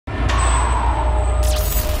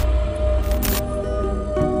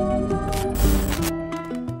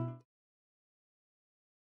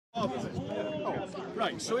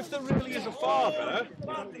Right, so if there really is a father,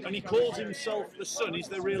 and he calls himself the son, is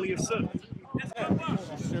there really a son? The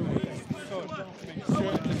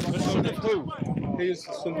son of who? He is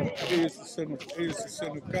the son of. He is the son of. He is the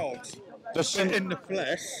son of God. The son in the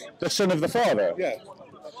flesh. The son of the Father. Yeah.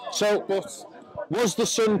 So, was the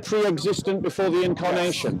Son pre-existent before the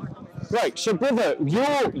incarnation? Yes. Right. So, brother, you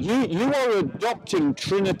are adopting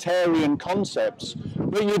Trinitarian concepts,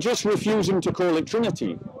 but you're just refusing to call it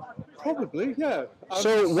Trinity. Probably, yeah.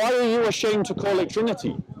 So, why are you ashamed to call it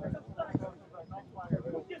Trinity?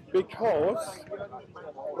 Because,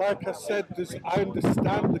 like I said, I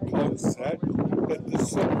understand the concept, but there's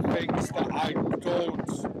some things that I don't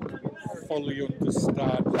fully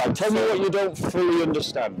understand. Right, tell me what you don't fully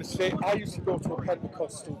understand. See, I used to go to a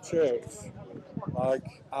Pentecostal church,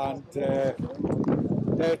 and their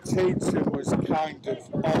teaching was kind of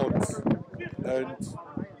odd, and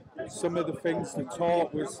some of the things they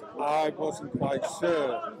taught I wasn't quite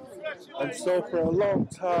sure, and so for a long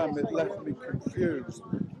time it left me confused,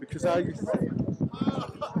 because it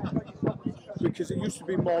used to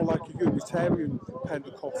be more like a Unitarian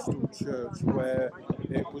Pentecostal church where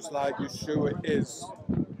it was like Yeshua is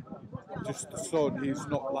just the Son, he's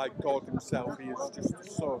not like God himself, he is just the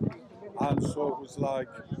Son. And so it was like,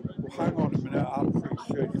 well, hang on a minute, I'm pretty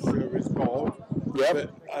sure Yeshua is God.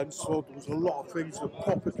 Yep. And so there was a lot of things that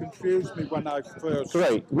proper confused me when I first...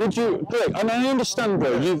 Great, and I understand,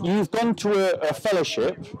 bro, you've gone to a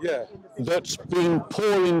fellowship that's been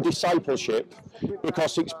poor in discipleship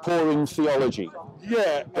because it's poor in theology.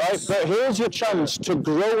 Yeah. Right, but here's your chance to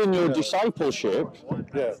grow in your discipleship,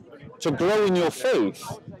 to grow in your faith,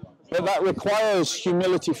 but that requires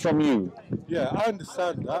humility from you. Yeah, I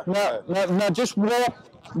understand that. Now just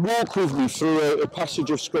walk with me through a passage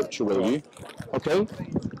of scripture, will you? Okay?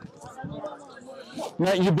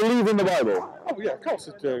 Now, you believe in the Bible? Oh, yeah, of course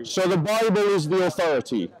I do. So the Bible is the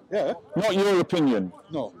authority? Yeah. Not your opinion?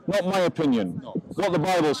 No. Not my opinion? No. What the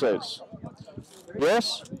Bible says?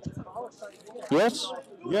 Yes? Yes?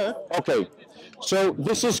 Yeah. Okay. So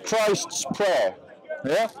this is Christ's prayer.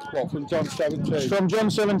 Yeah? What, from John 17? From John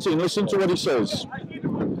 17. Listen to what he says.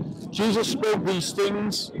 Jesus spoke these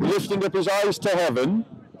things, lifting up his eyes to heaven.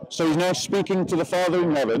 So he's now speaking to the Father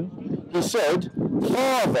in heaven. He said,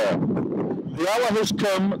 Father, the hour has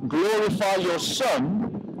come, glorify your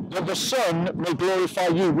Son, that the Son may glorify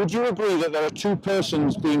you. Would you agree that there are two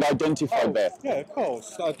persons being identified there? Yeah, of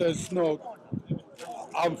course.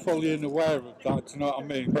 I'm fully unaware of that, do you know what I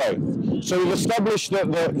mean? Right. So we've established that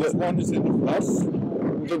one is in the flesh.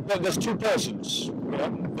 There's two persons.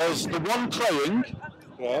 Yeah. There's the one praying,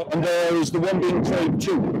 and there is the one being prayed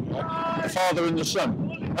to, the Father and the Son.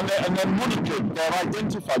 And they're monitored, they're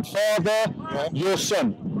identified. Father, your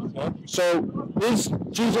Son. Yeah. So is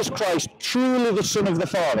Jesus Christ truly the Son of the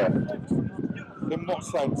Father? In what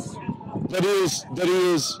sense? That he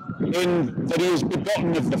is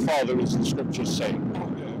begotten of the Father, as the scriptures say.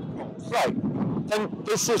 Right. Then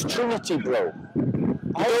this is Trinity, bro.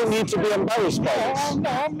 I don't need to be embarrassed by this. No,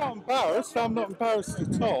 I'm not embarrassed. I'm not embarrassed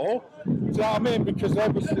at all. Do you know what I mean? Because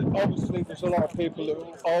obviously there's a lot of people that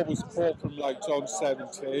always quote from like John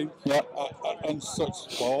 17 and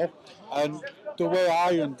such forth. And the way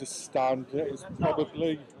I understand it is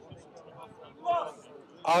probably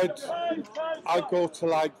I'd go to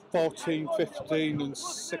like 14, 15 and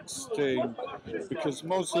 16 because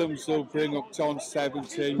Muslims will bring up John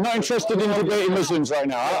 17. I'm not interested in debating Muslims right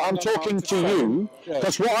now. I'm talking to you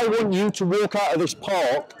because what I want you to walk out of this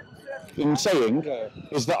park in saying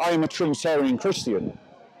is that I'm a Trinitarian Christian.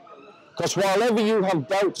 Because while ever you have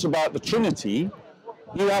doubts about the Trinity,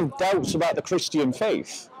 you have doubts about the Christian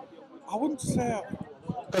faith. I wouldn't say that.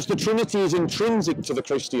 Because the Trinity is intrinsic to the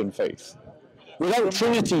Christian faith. Without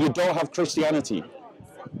Trinity, you don't have Christianity.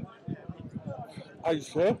 Are you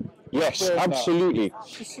sure? Yes, absolutely.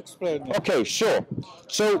 Just explain that. Okay, sure.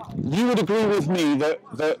 So you would agree with me that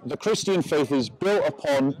the Christian faith is built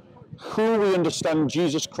upon who we understand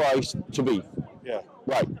Jesus Christ to be. Yeah.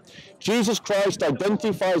 Right. Jesus Christ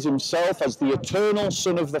identifies himself as the eternal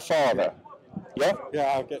Son of the Father. Yeah?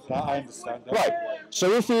 Yeah, I get that. I understand that. Right.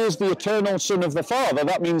 So if he is the eternal Son of the Father,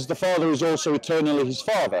 that means the Father is also eternally his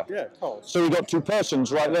Father. Yeah, of course. So we've got two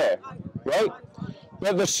persons right there. Right?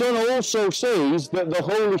 But the Son also says that the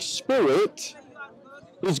Holy Spirit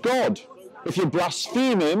is God. If you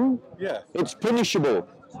blaspheme him, it's punishable.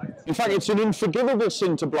 In fact, it's an unforgivable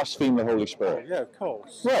sin to blaspheme the Holy Spirit. Yeah, of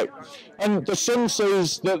course. Right. And the Son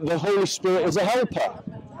says that the Holy Spirit is a helper.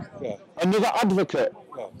 Yeah. Another advocate.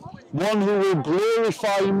 Yeah. One who will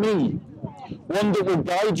glorify me. One that will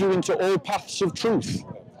guide you into all paths of truth.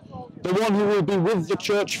 The one who will be with the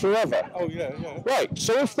church forever. Oh, yeah, yeah. Right,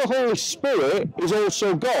 so if the Holy Spirit is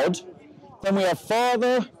also God, then we have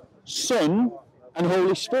Father, Son, and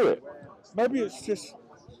Holy Spirit. Maybe it's just,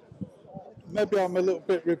 maybe I'm a little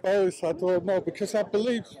bit rebellious, I don't know, because I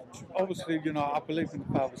believe, obviously, you know, I believe in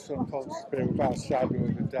the Father, Son, Holy Spirit without a shadow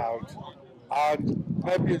of a doubt. And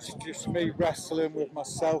maybe it's just me wrestling with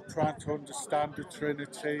myself, trying to understand the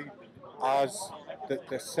Trinity as that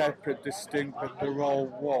they're separate, distinct, but they're all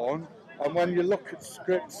one. And when you look at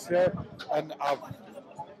Scripture, and I've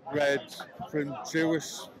read from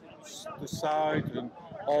Jewish the side and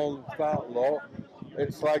all of that lot,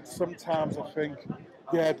 it's like sometimes I think,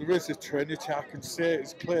 yeah, there is a Trinity, I can see it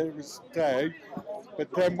as clear as day.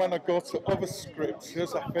 But then when I go to other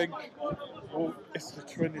scriptures, I think, well, is the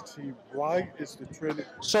Trinity right? Is the Trinity...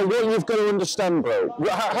 So what you've got to understand, bro,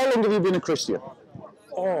 how long have you been a Christian?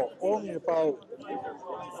 Oh, only about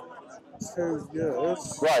 2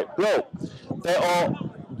 years. Right, bro,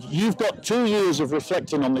 you've got 2 years of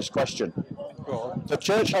reflecting on this question. God. The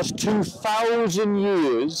church has 2,000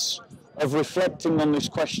 years of reflecting on this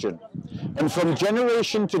question. And from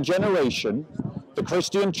generation to generation, the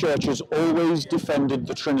Christian church has always defended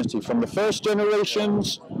the Trinity, from the first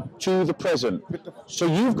generations to the present. So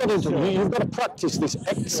you've got to practice this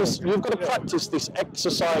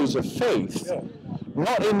exercise of faith,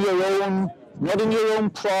 not in your own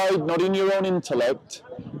pride, not in your own intellect,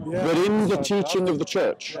 but in the teaching of the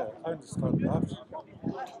church. Yeah, I understand that.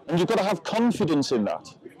 And you've got to have confidence in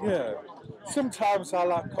that. Yeah. Sometimes I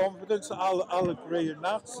lack confidence. I'll agree in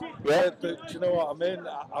that. Yeah. Do you know what I mean?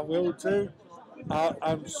 I will do.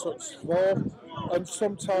 I'm such form. And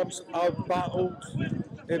sometimes I've battled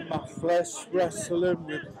in my flesh, wrestling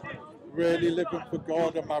with really living for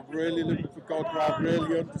God. Am I really living for God? Do I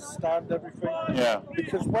really understand everything? Yeah.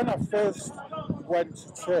 Because when I first went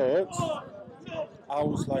to church, I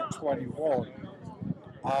was like 21.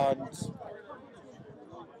 And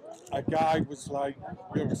a guy was like,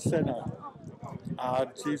 "You're a sinner."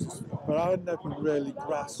 And Jesus, but I never really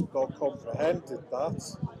grasped or comprehended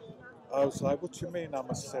that. I was like, "What do you mean I'm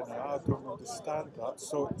a sinner? I don't understand that."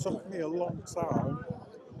 So it took me a long time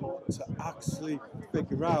to actually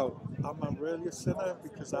figure out, am I really a sinner?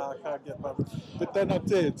 Because I can't get back. But then I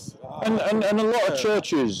did. And a lot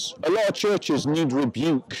of churches need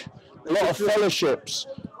rebuke. A lot of fellowships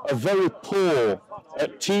are very poor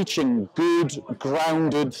at teaching good,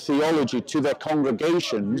 grounded theology to their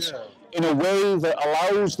congregations in a way that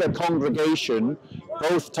allows their congregation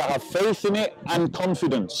both to have faith in it and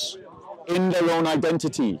confidence in their own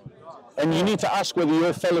identity. And you need to ask whether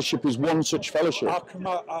your fellowship is one such fellowship.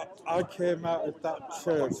 I came out of that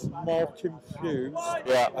church more confused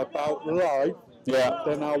Yeah. about life Yeah.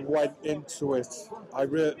 than I went into it.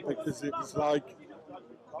 Because it was like,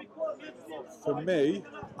 for me,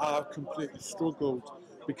 I completely struggled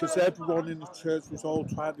because everyone in the church was all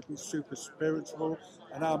trying to be super spiritual,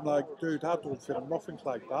 and I'm like, dude, I don't feel nothing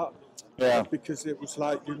like that. Yeah. Because it was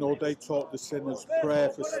like, you know, they taught the sinner's prayer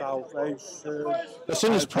for salvation. The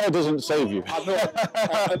sinner's prayer doesn't save you. I know,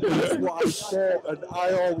 and that's what I thought, and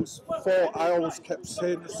I always kept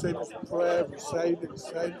saying the sinner's prayer and saying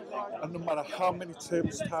it, and no matter how many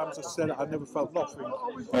times I said it, I never felt nothing.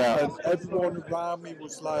 Yeah. And everyone around me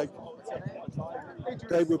was like,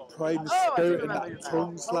 they were praying the Spirit in that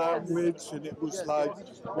tongues language, and it was like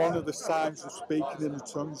one of the signs of speaking in the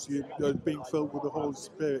tongues, you're being filled with the Holy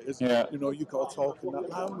Spirit, is, you know, you got to talk in that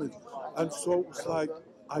language. And so it was like,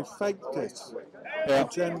 I faked it. I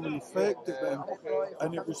genuinely faked it then.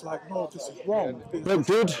 And it was like, no, this is wrong.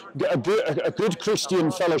 A good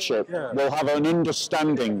Christian fellowship will have an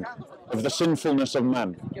understanding of the sinfulness of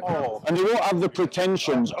man. Oh. And they won't have the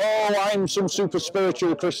pretensions, I'm some super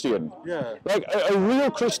spiritual Christian. Yeah. Like, a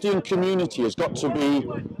real Christian community has got to be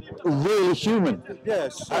really human.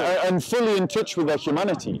 Yes. And fully in touch with their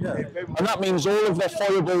humanity. Yeah. And that means all of their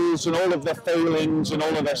foibles and all of their failings and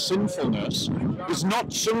all of their sinfulness is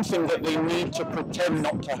not something that they need to pretend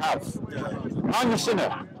not to have. I'm a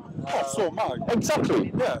sinner. Oh, so am I.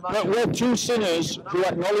 Exactly. Yeah. But we're two sinners who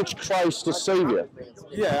acknowledge Christ as Saviour.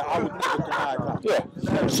 Yeah, I would never deny that.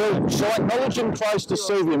 Yeah. So acknowledging Christ as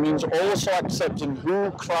Saviour means also accepting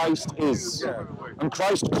who Christ is. Yeah. And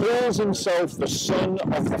Christ calls himself the Son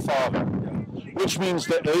of the Father, which means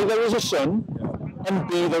that A, there is a Son, and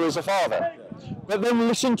B, there is a Father. But then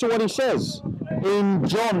listen to what he says in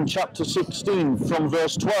John chapter 16 from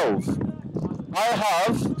verse 12. I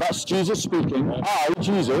have, that's Jesus speaking, I,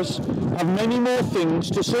 Jesus, have many more things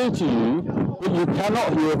to say to you, but you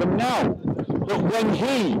cannot hear them now. But when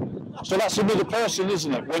he, so that's another person,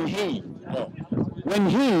 isn't it? When he,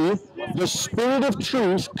 the Spirit of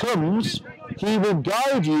truth comes, He will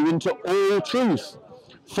guide you into all truth.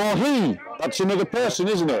 For he, that's another person,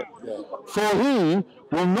 isn't it? Yeah. For he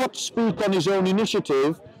will not speak on his own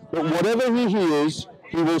initiative, but whatever he hears,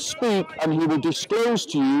 he will speak and he will disclose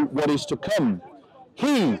to you what is to come.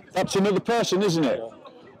 He, that's another person, isn't it?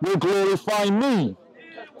 Will glorify me.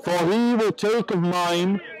 For he will take of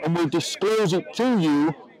mine and will disclose it to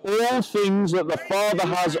you. All things that the Father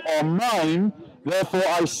has are mine. Therefore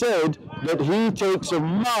I said that he takes of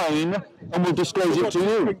mine and will disclose it to What do you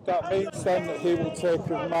you. think that means then, that he will take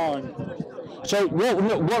of mine? So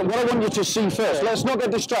what I want you to see first, let's not get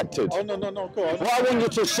distracted. Oh, no, go on. What I want you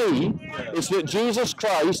to see is that Jesus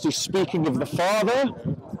Christ is speaking of the Father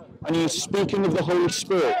and he is speaking of the Holy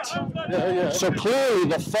Spirit. Yeah. So clearly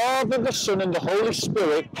the Father, the Son and the Holy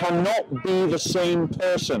Spirit cannot be the same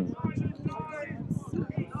person.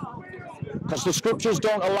 Because the scriptures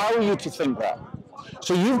don't allow you to think that.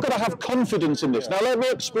 So you've got to have confidence in this. Now let me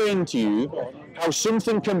explain to you how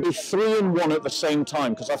something can be 3 in 1 at the same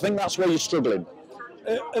time, because I think that's where you're struggling.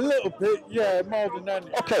 A little bit, yeah, more than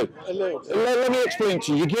anything. Okay, A little bit. let me explain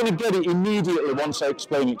to you. You're going to get it immediately once I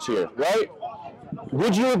explain it to you, right?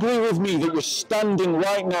 Would you agree with me that you're standing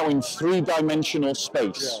right now in 3-dimensional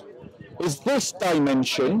space? Yeah. Is this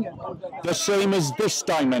dimension the same as this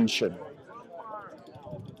dimension?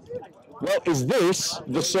 Well, is this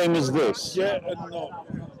the same as this? Yeah and no.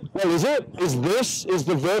 Well, is it? Is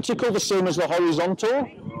the vertical the same as the horizontal?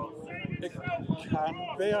 It can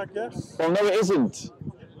be, I guess. Well, no, it isn't.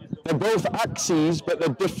 They're both axes, but they're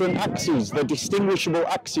different axes. They're distinguishable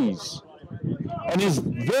axes. And is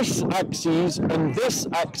this axis and this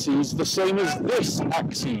axis the same as this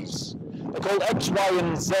axis? They're called X, Y,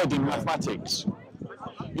 and Z in mathematics.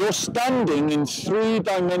 You're standing in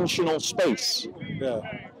 3-dimensional space. Yeah.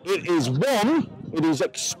 It is one, it is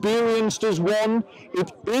experienced as one,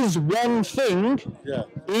 it is one thing. Yeah.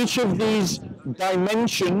 Each of these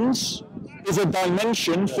dimensions is a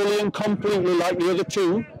dimension fully and completely like the other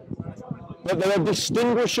two, but they are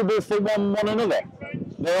distinguishable from one another.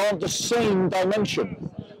 They aren't the same dimension.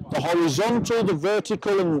 The horizontal, the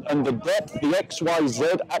vertical, and the depth, the X, Y,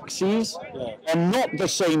 Z axes are not the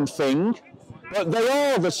same thing, but they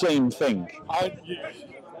are the same thing.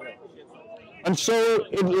 And so,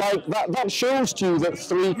 that shows to you that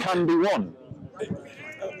 3 can be 1.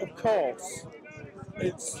 Of course.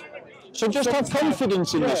 So just have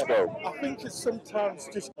confidence in this, bro. I think it's sometimes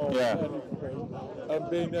just and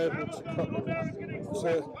being able to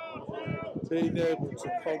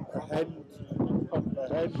comprehend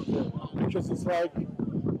it, because it's like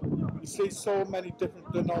you see so many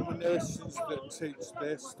different denominations that teach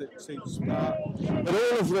this, that teach that.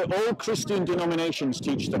 But all Christian denominations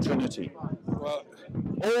teach the Trinity. Well,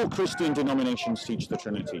 all Christian denominations teach the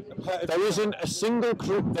Trinity. There isn't a single,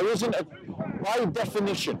 by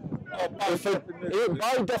definition,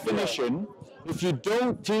 if you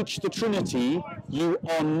don't teach the Trinity, you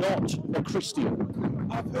are not a Christian.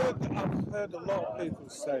 I've heard a lot of people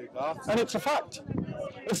say that. And it's a fact.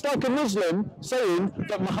 It's like a Muslim saying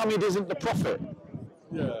that Muhammad isn't the prophet.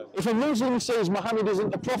 Yeah. If a Muslim says Muhammad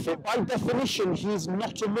isn't the prophet, by definition, he's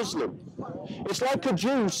not a Muslim. It's like a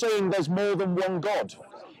Jew saying there's more than one God.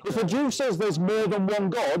 If a Jew says there's more than one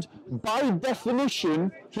God, by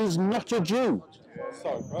definition, he's not a Jew.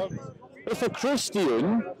 If a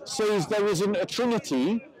Christian says there isn't a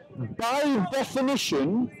Trinity, by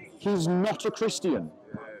definition, he's not a Christian.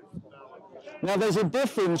 Now, there's a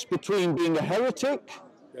difference between being a heretic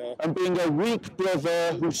and being a weak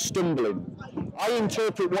brother who's stumbling. I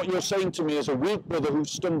interpret what you're saying to me as a weak brother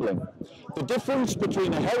who's stumbling. The difference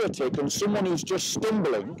between a heretic and someone who's just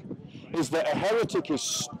stumbling is that a heretic is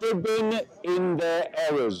stubborn in their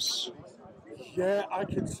errors. Yeah, I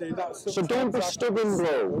can see that. So don't be stubborn,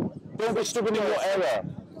 bro. Don't be stubborn in your error.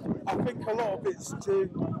 I think a lot of it's due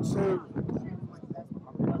to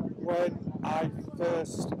when I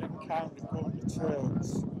first encountered going to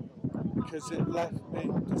church, because it left me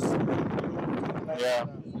disturbed. Yeah.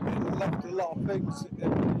 It left a lot of things in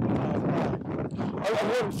my life.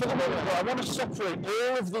 I want to separate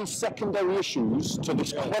all of these secondary issues to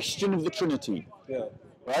this question of the Trinity. Yeah.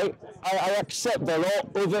 Right? I accept there are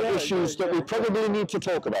other issues that we probably need to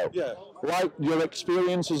talk about, like your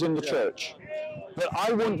experiences in the church. But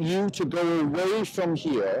I want you to go away from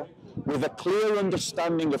here with a clear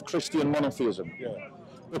understanding of Christian monotheism.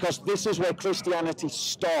 Because this is where Christianity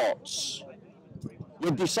starts.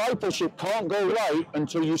 Your discipleship can't go right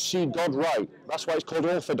until you see God right. That's why it's called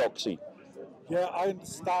orthodoxy. Yeah, I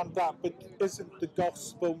understand that, but isn't the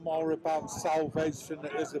gospel more about salvation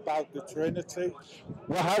than it is about the Trinity?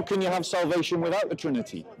 Well, how can you have salvation without the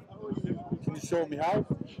Trinity? Can you show me how?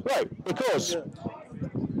 Right, because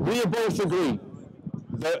we both agree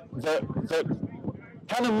that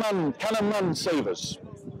can a man save us?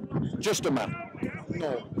 Just a man.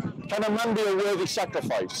 No. Can a man be a worthy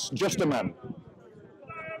sacrifice? Just a man.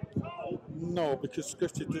 No, because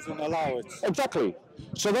Scripture doesn't allow it. Exactly.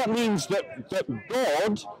 So that means that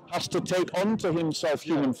God has to take onto himself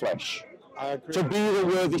human flesh I agree. to be the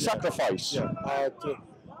worthy sacrifice. Yeah, I do.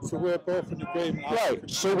 So we're both in agreement. Right.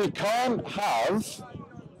 So we can't have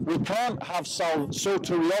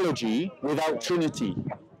soteriology without Trinity.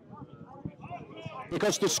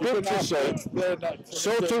 Because the scriptures say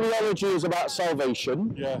soteriology is about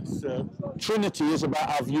salvation. Yes. Trinity is about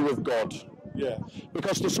our view of God. Yeah.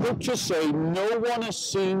 Because the scriptures say no one has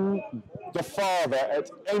seen the Father at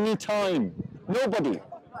any time. Nobody.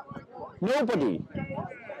 Nobody.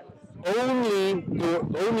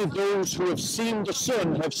 Only those who have seen the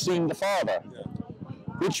Son have seen the Father. Yeah.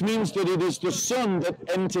 Which means that it is the Son that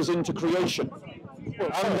enters into creation.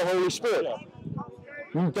 And the Holy Spirit.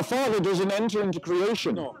 Yeah. The Father doesn't enter into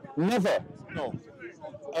creation. No. Never. No.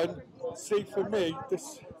 And see, for me,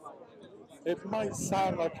 it might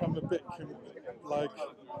sound like I'm a bit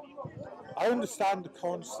I understand the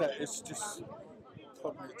concept, it's just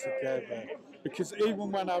putting it together. Because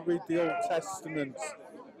even when I read the Old Testament,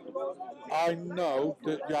 I know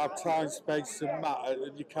that you have time, space and matter,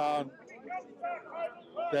 and you can't,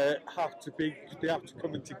 they have to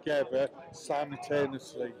come in together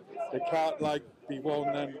simultaneously. They can't be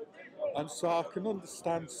one and so I can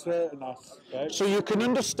understand certain aspects. So you can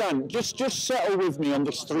understand, just settle with me on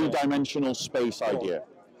this three-dimensional space idea.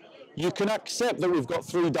 You can accept that we've got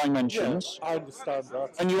three dimensions. Yeah, I understand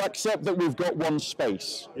that. And you accept that we've got one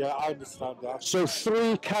space. Yeah, I understand that. So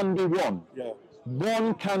three can be one. Yeah.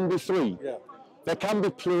 One can be three. Yeah. There can be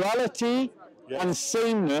plurality and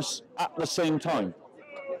sameness at the same time.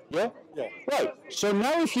 Yeah? Yeah. Right. So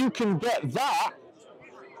now if you can get that,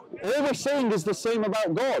 all we're saying is the same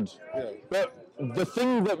about God. Yeah. But the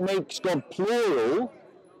thing that makes God plural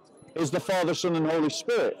is the Father, Son, and Holy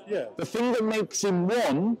Spirit. Yeah. The thing that makes him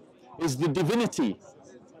one is the divinity.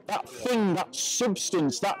 That thing, that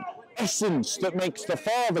substance, that essence that makes the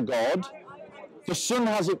Father God, the Son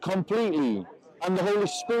has it completely, and the Holy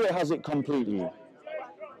Spirit has it completely.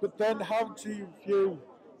 But then how do you view...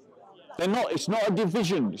 It's not a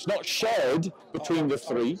division, it's not shared between the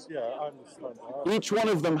three. Yeah, I understand that. Each one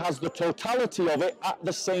of them has the totality of it at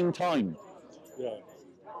the same time. Yeah.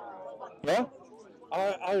 Yeah?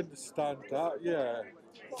 I understand that, yeah.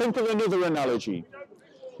 Think of another analogy.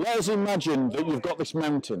 Let us imagine that you've got this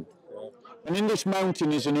mountain. Yeah. And in this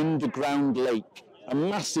mountain is an underground lake, a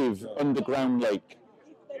massive underground lake.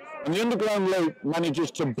 And the underground lake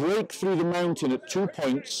manages to break through the mountain at 2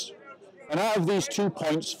 points, and out of these 2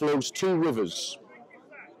 points flows 2 rivers.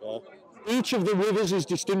 Yeah. Each of the rivers is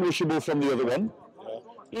distinguishable from the other one.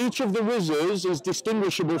 Yeah. Each of the rivers is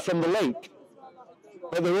distinguishable from the lake.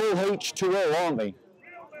 But they're all H2O, aren't they?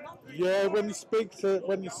 Yeah,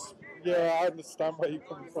 yeah, I understand where you're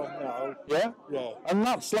coming from now. Yeah? Yeah. And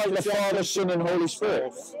that's like the Father, Son, and Holy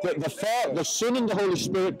Spirit. The Son and the Holy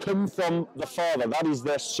Spirit come from the Father. That is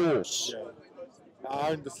their source. Yeah.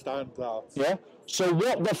 I understand that. Yeah? So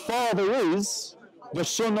what the Father is, the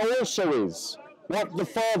Son also is. What the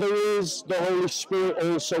Father is, the Holy Spirit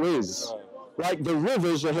also is. Right. Like the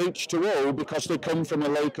rivers are H2O because they come from a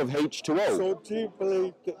lake of H2O. So do you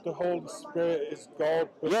believe that the Holy Spirit is God,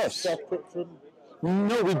 but separate from...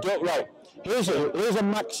 No, we don't. Right. Here's a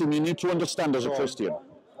maxim you need to understand as a Christian.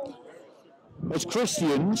 As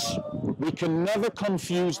Christians, we can never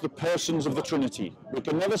confuse the persons of the Trinity. We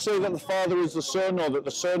can never say that the Father is the Son, or that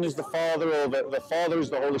the Son is the Father, or that the Father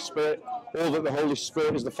is the Holy Spirit, or that the Holy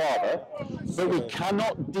Spirit is the Father. But we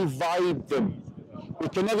cannot divide them. We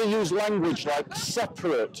can never use language like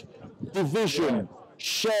separate, division,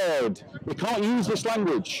 shared. We can't use this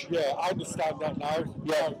language. Yeah, I understand that now.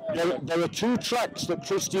 Yeah, there are 2 tracks that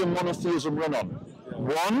Christian monotheism run on.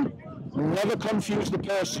 1, never confuse the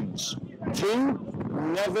persons. 2,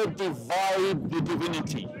 never divide the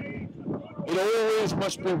divinity. It always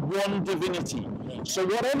must be one divinity. So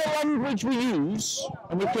whatever language we use,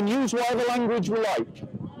 and we can use whatever language we like,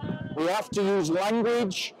 we have to use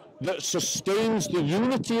language that sustains the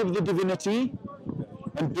unity of the divinity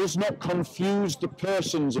and does not confuse the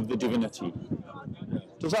persons of the divinity.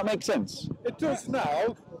 Does that make sense? It does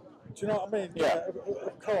now. Do you know what I mean? Yeah.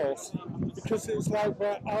 Of course. Because it's like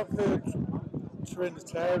where I've heard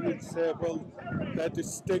Trinitarians say, well, they're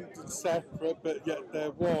distinct and separate, but yet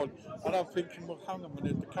they're one. And I'm thinking, well, hang on a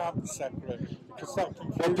minute, they can't be separate. Because that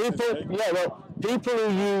confuses me. People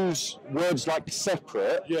who use words like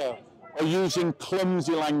separate are using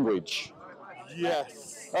clumsy language.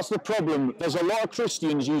 Yes. That's the problem. There's a lot of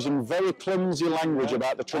Christians using very clumsy language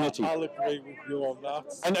about the Trinity. I'll agree with you on that.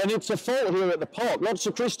 And it's a fault here at the park. Lots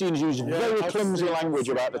of Christians use very clumsy language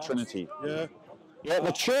about the Trinity. Yeah,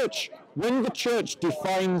 the church, when the church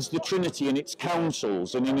defines the Trinity in its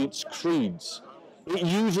councils and in its creeds, it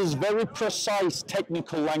uses very precise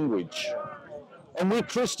technical language. And we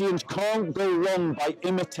Christians can't go wrong by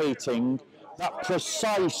imitating that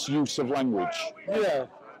precise use of language. Yeah.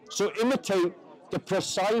 So imitate the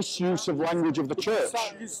precise use of language of the church.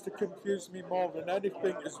 That used to confuse me more than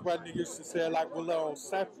anything is when they used to say like, well, they're all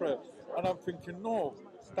separate. And I'm thinking, no,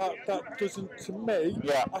 that doesn't, to me,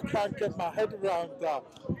 I can't get my head around that.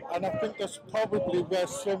 And I think that's probably where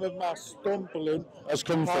some of my stumbling has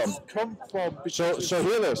come from. So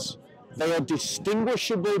hear this, they are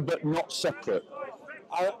distinguishable but not separate.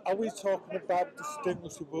 Are we talking about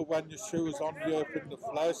distinguishable when Yeshua is on the earth in the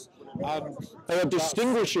flesh? And they are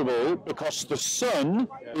distinguishable because the Son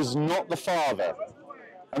is not the Father,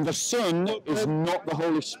 and the Son is not the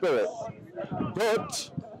Holy Spirit.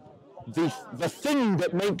 But the thing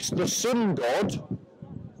that makes the Son God,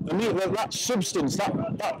 that substance, that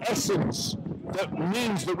essence, that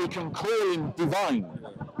means that we can call him divine,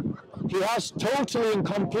 he has totally and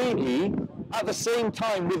completely at the same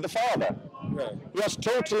time with the Father. He has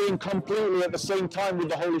totally and completely at the same time with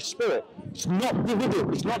the Holy Spirit. It's not divided,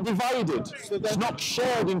 it's not divided, it's not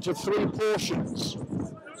shared into three portions.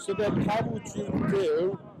 So then how would you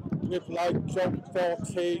do with like John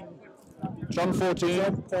 14,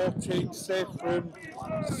 say from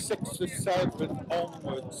 6 to 7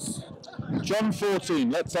 onwards? John 14,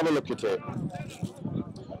 let's have a look at it.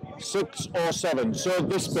 6 or 7. So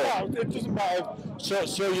this bit. It doesn't matter.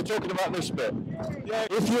 So you're talking about this bit. Yeah.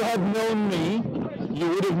 If you had known me, you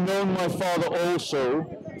would have known my Father also.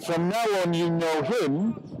 From now on you know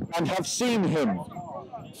him and have seen him.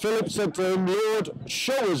 Philip said to him, Lord,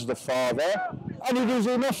 show us the Father, and it is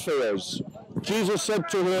enough for us. Jesus said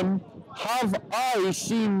to him, have I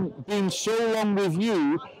been so long with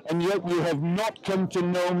you, and yet you have not come to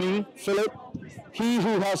know me, Philip? He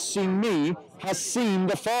who has seen me has seen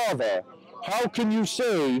the Father. How can you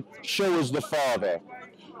say, show us the Father?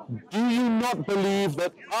 Do you not believe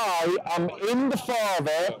that I am in the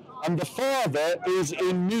Father, and the Father is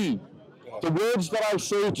in me? The words that I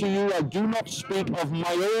say to you, I do not speak of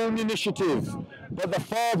my own initiative, but the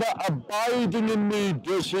Father abiding in me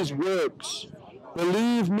does his works.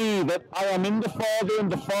 Believe me that I am in the Father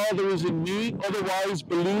and the Father is in me, otherwise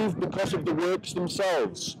believe because of the works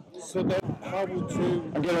themselves. So then how would you...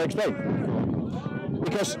 I'm going to explain.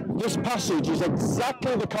 Because this passage is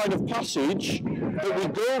exactly the kind of passage that we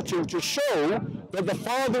go to show that the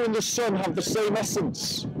Father and the Son have the same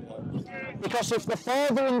essence. Because if the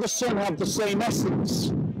Father and the Son have the same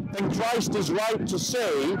essence, then Christ is right to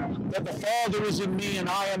say that the Father is in me and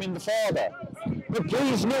I am in the Father. But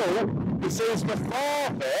please know, it says the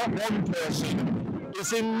Father, one person,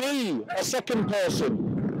 is in me, a second person.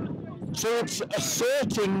 So it's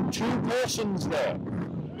asserting two persons there.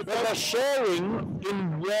 But they're sharing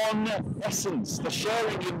in one essence. They're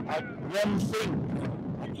sharing in one thing.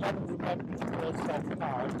 I can't remember the first time.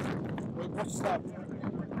 But what's that?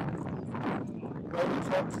 When he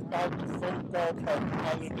talks about the full Godhead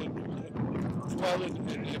dwelling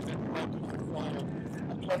in him in bodily form.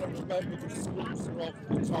 I can't remember the scripture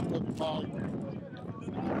off the top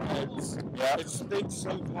of my head. Yeah. It speaks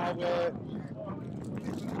of how the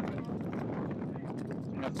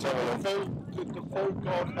full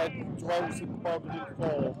Godhead dwells in bodily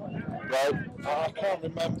form. Right. I can't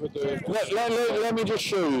remember the... Let me just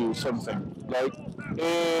show you something. Like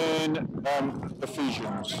in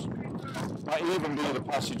Ephesians. Might even be the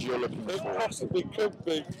passage you're looking for. It possibly could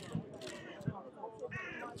be.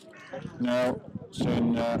 No, it's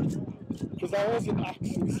in... Because I wasn't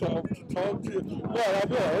actually set up to talk to you. Well, I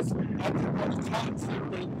was. I did watch taxi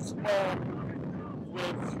things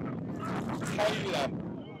with Taylor.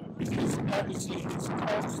 Because obviously he's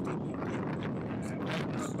constantly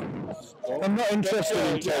I'm not interested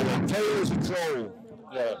in Taylor. Taylor's a troll.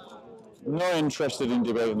 Yeah. I'm not interested in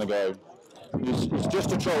debating the guy. He's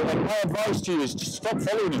just a troll. And my advice to you is just stop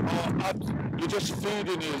following him. You're just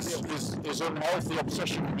feeding his unhealthy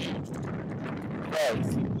obsession with me. Right.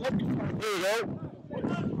 Here we go.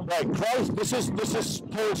 Right, Christ, this is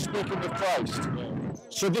Paul speaking of Christ.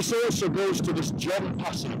 So this also goes to this John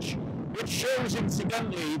passage, which shows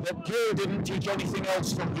incidentally that Paul didn't teach anything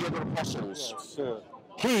else from the other apostles. Yes, sir.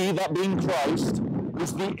 He, that being Christ,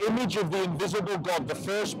 is the image of the invisible God, the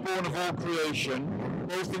firstborn of all creation,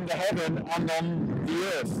 both in the heaven and on the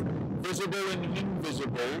earth, visible and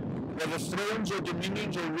invisible, whether thrones or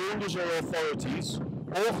dominions or rulers or authorities.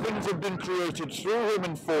 All things have been created through him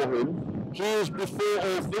and for him. He is before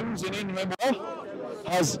all things, and in him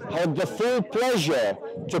has had the full pleasure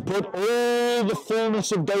to put all the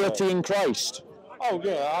fullness of deity in Christ. Oh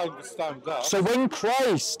yeah, I understand that. So when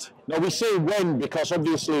Christ, now we say when because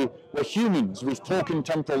obviously we're humans, we talk in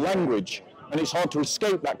temporal language, and it's hard to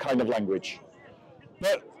escape that kind of language.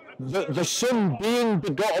 But the Son being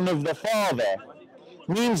begotten of the Father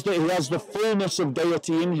means that he has the fullness of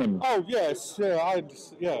deity in him. Oh yes, yeah,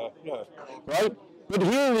 yeah. Right? But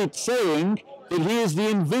here it's saying that he is the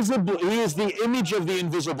invisible, he is the image of the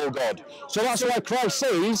invisible God. So that's why Christ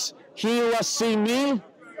says, he who has seen me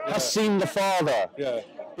has seen the Father. Yeah.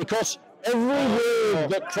 Because every word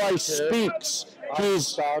that Christ speaks, he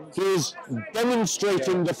is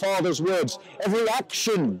demonstrating the Father's words. Every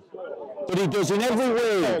action that he does in every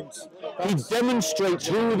way, he demonstrates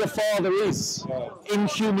who the Father is in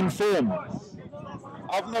human form.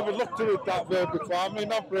 I've never looked at it that way before. I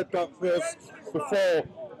mean, I've read that verse before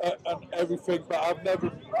and everything, but I've never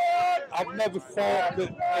thought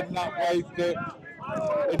that in that way that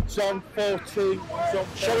in John 14.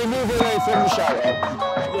 Shall we move away from the shower?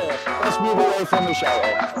 Yeah. Let's move away from the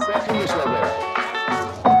shower. Come this way,